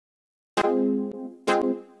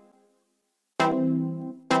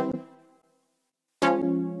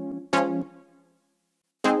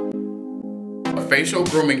facial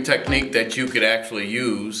grooming technique that you could actually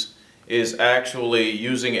use is actually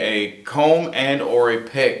using a comb and or a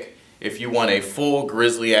pick if you want a full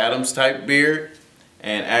Grizzly Adams type beard,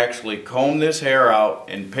 and actually comb this hair out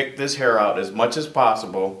and pick this hair out as much as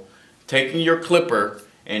possible, taking your clipper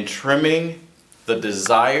and trimming the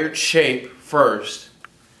desired shape first,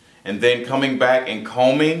 and then coming back and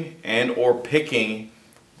combing and or picking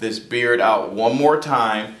this beard out one more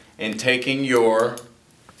time, and taking your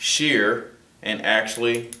shear and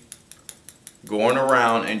actually going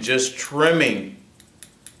around and just trimming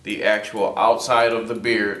the actual outside of the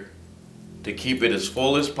beard to keep it as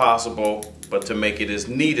full as possible, but to make it as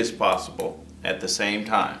neat as possible at the same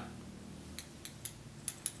time.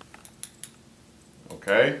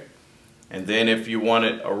 Okay? And then if you want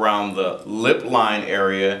it around the lip line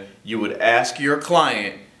area, you would ask your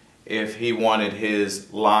client if he wanted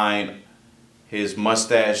his line, his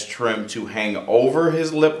mustache trim to hang over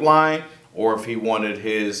his lip line, or if he wanted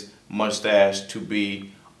his mustache to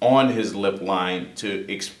be on his lip line to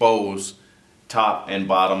expose top and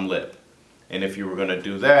bottom lip. And if you were going to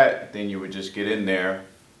do that, then you would just get in there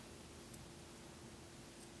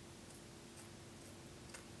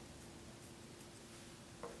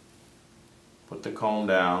put the comb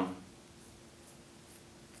down,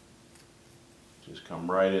 just come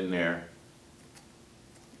right in there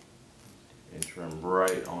and trim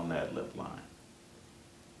right on that lip line.